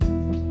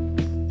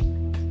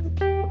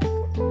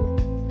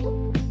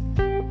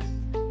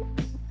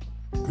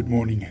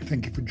morning.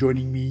 Thank you for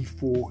joining me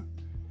for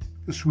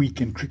this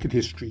week in cricket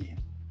history.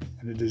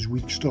 And it is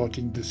week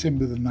starting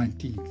December the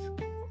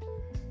 19th.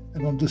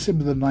 And on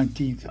December the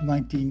 19th,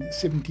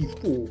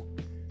 1974,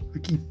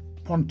 Ricky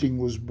Ponting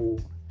was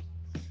born.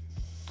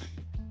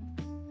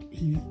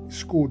 He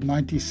scored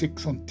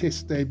 96 on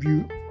Test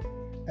debut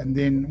and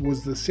then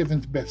was the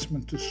seventh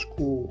batsman to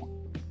score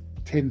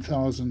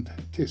 10,000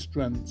 Test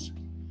runs.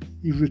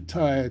 He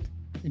retired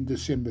in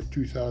December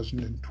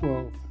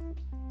 2012.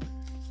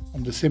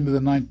 On December the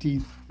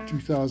 19th,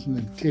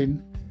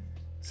 2010,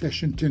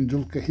 Sachin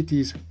Tendulkar hit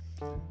his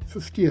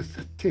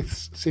 50th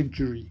Test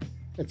century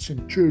at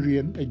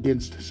Centurion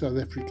against South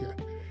Africa,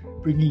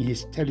 bringing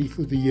his tally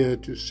for the year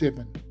to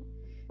 7.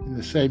 In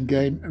the same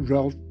game,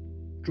 Ralph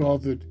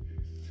Dravid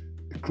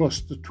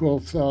crossed the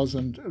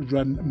 12,000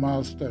 run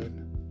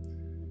milestone.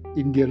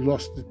 India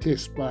lost the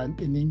Test by an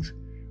innings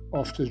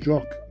after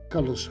Jacques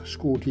Kallis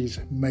scored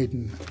his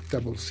maiden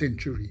double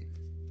century.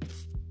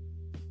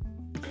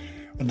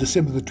 On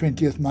December the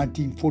 20th,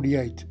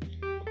 1948,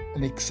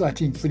 an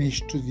exciting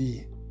finish to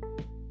the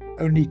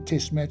only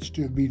Test match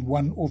to have been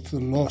won off the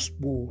last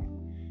ball.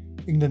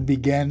 England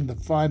began the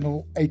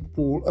final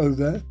 8-ball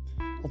over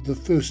of the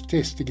first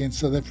Test against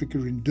South Africa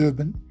in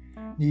Durban,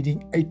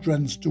 needing 8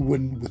 runs to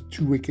win with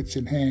 2 wickets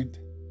in hand.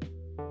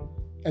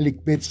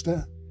 Alec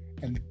Bedster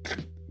and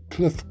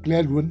Cliff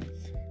Gladwin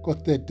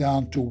got that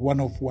down to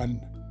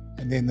 1-1,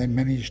 and then they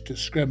managed to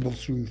scramble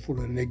through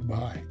for a leg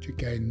bye to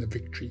gain the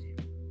victory.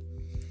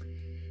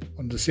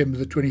 On December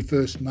the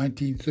 21st,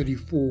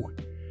 1934,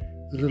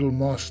 the little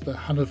master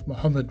Hanif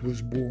Muhammad was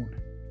born.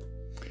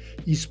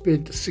 He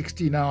spent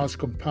 16 hours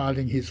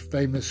compiling his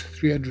famous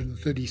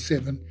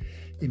 337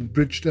 in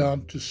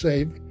Bridgetown to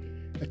save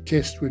a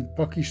Test when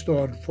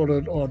Pakistan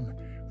followed on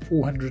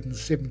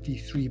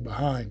 473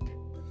 behind.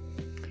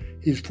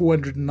 His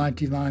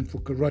 499 for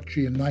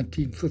Karachi in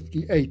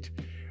 1958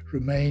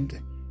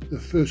 remained the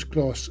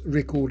first-class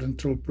record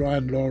until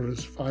Brian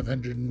Lara's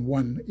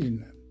 501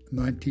 in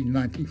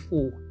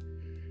 1994.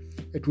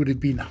 It would have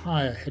been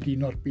higher had he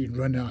not been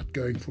run out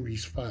going for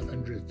his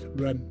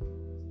 500th run.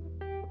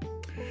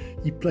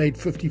 He played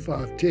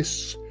 55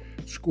 tests,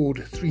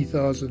 scored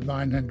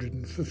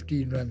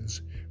 3,915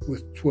 runs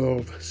with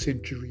 12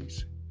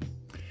 centuries.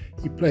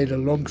 He played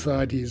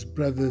alongside his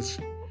brothers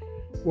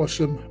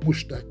Wasim,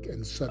 Mushtaq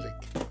and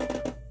Sadiq.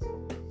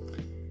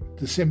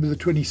 December the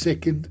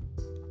 22nd,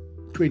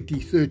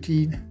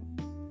 2013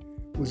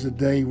 was a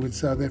day when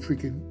South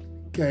Africa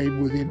came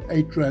within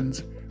 8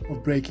 runs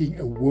of breaking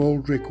a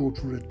world record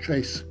for a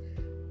chase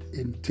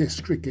in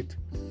Test cricket,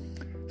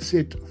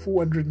 set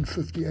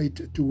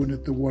 458 to win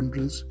at the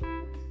Wanderers.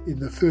 In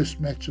the first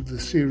match of the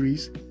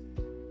series,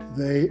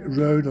 they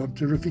rode on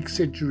terrific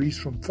centuries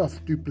from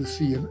Faf du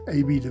Plessis and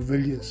A.B. de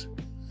Villiers.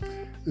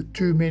 The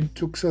two men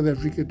took South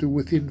Africa to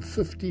within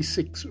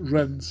 56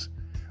 runs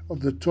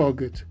of the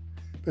target,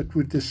 but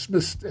were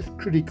dismissed at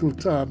critical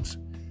times,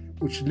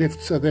 which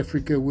left South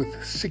Africa with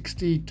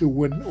 60 to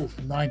win off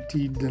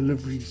 19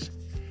 deliveries.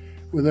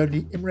 With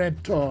only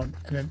Imran Khan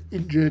and an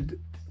injured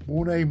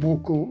Morne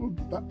Morkel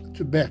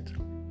to bat,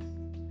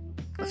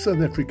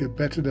 South Africa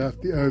batted out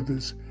the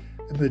overs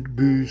amid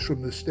boos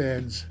from the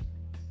stands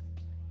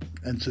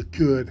and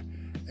secured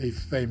a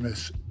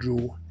famous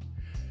draw.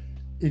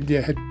 India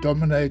had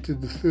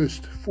dominated the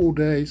first 4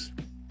 days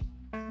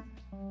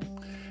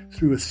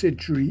through a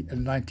century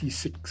and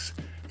 96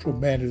 from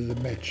man of the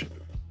match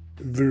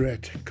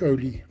Virat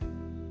Kohli.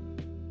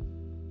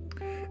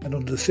 And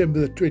on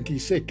December the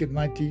 22nd,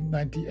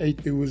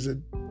 1998, there was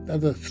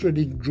another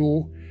thrilling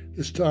draw,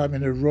 this time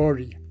in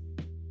Harare.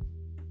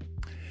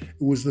 It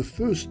was the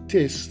first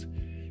Test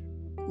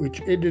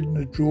which ended in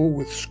a draw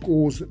with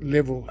scores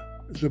level.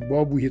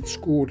 Zimbabwe had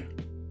scored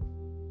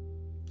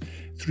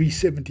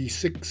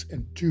 376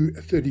 and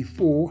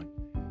 234,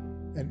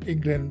 and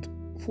England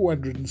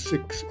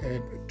 406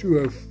 and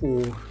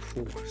 204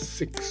 for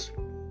 6.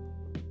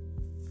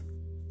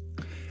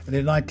 And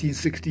in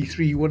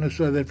 1963, one of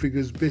South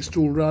Africa's best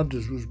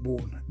all-rounders was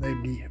born,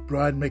 namely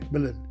Brian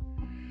McMillan.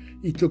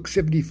 He took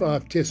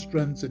 75 Test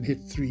runs and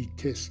hit 3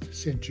 Test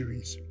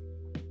centuries.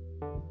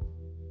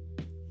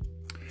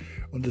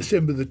 On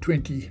December the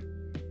 23rd,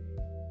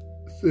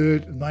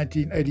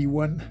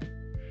 1981,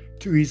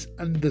 to his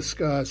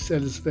undisguised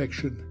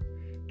satisfaction,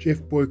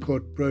 Jeff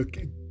Boycott broke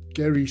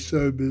Gary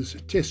Sober's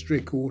Test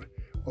record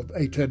of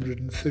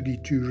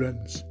 832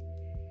 runs.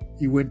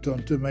 He went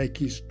on to make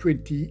his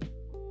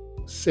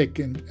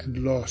 22nd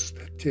and last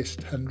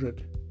Test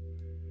 100.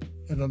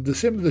 And on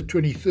December the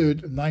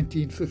 23rd,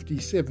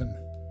 1957,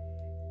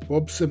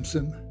 Bob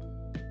Simpson,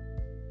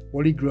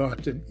 Wally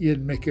Grant and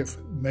Ian Metcalfe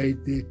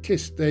made their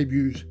Test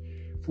debuts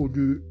for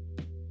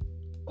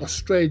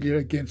Australia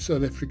against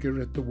South Africa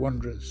at the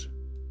Wanderers.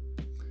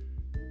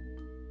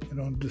 And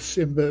on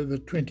December the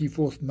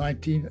 24th,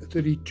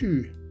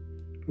 1932,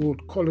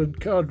 Lord Colin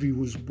Cowdrey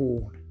was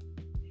born.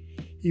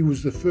 He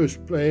was the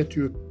first player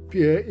to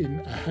appear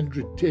in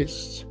 100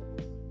 Tests,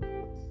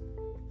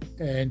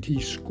 and he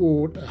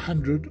scored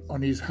 100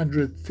 on his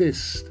 100th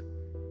Test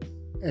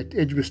at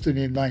Edgbaston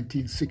in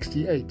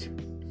 1968.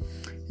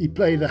 He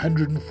played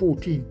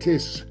 114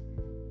 tests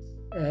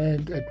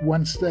and at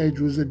one stage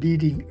was a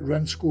leading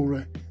run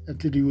scorer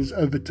until he was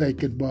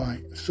overtaken by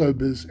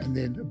Sobers and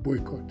then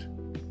Boycott.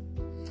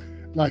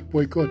 Like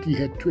Boycott, he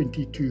had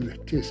 22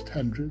 test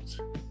hundreds.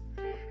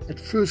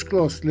 At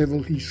first-class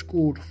level, he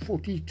scored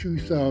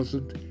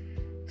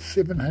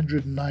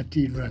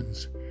 42,719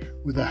 runs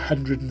with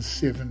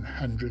 107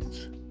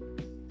 hundreds.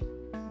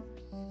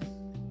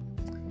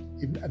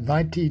 In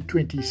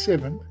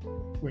 1927,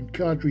 when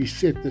Kadri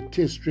set the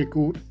test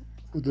record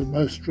for the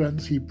most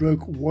runs, he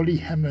broke Wally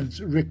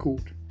Hammond's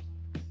record.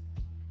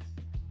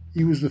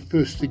 He was the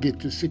first to get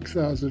to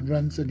 6,000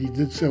 runs, and he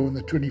did so on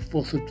the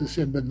 24th of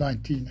December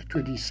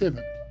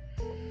 1927.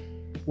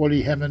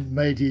 Wally Hammond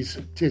made his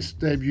test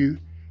debut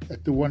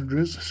at the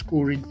Wanderers,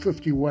 scoring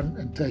 51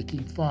 and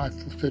taking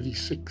 5 for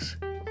 36.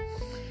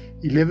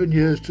 11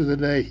 years to the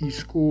day, he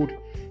scored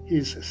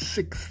his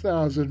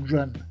 6,000th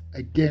run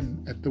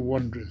again at the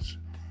Wanderers.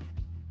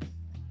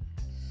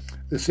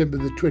 December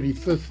the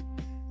 25th,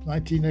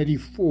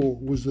 1984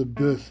 was the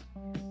birth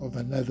of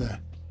another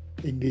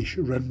English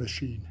run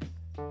machine,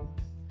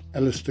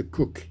 Alistair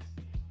Cook.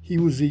 He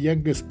was the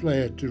youngest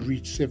player to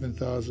reach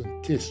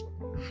 7,000 test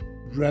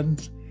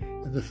runs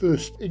and the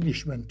first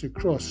Englishman to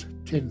cross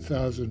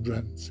 10,000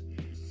 runs.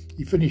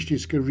 He finished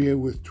his career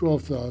with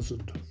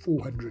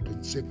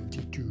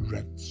 12,472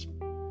 runs.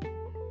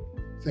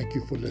 Thank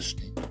you for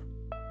listening.